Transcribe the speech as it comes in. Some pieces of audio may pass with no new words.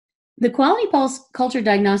The quality pulse culture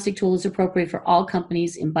diagnostic tool is appropriate for all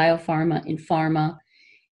companies in biopharma, in pharma,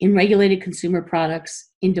 in regulated consumer products,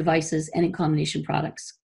 in devices, and in combination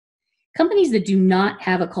products. Companies that do not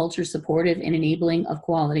have a culture supportive and enabling of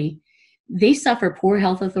quality, they suffer poor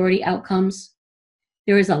health authority outcomes.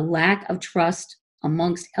 There is a lack of trust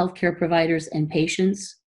amongst healthcare providers and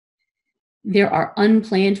patients. There are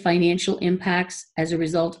unplanned financial impacts as a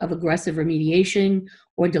result of aggressive remediation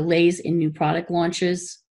or delays in new product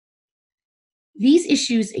launches. These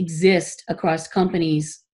issues exist across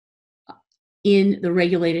companies in the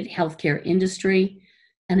regulated healthcare industry.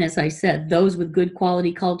 And as I said, those with good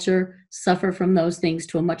quality culture suffer from those things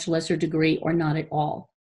to a much lesser degree or not at all.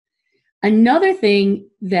 Another thing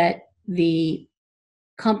that the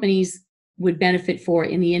companies would benefit for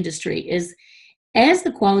in the industry is as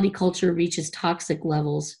the quality culture reaches toxic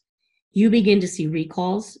levels, you begin to see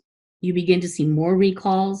recalls, you begin to see more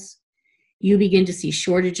recalls, you begin to see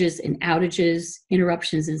shortages and outages,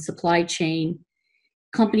 interruptions in supply chain,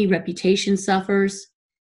 company reputation suffers,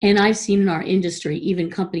 and I've seen in our industry even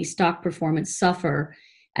company stock performance suffer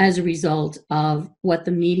as a result of what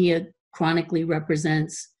the media chronically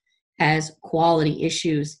represents as quality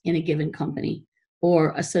issues in a given company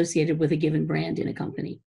or associated with a given brand in a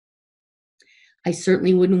company. I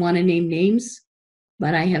certainly wouldn't want to name names,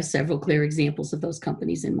 but I have several clear examples of those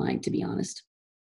companies in mind, to be honest.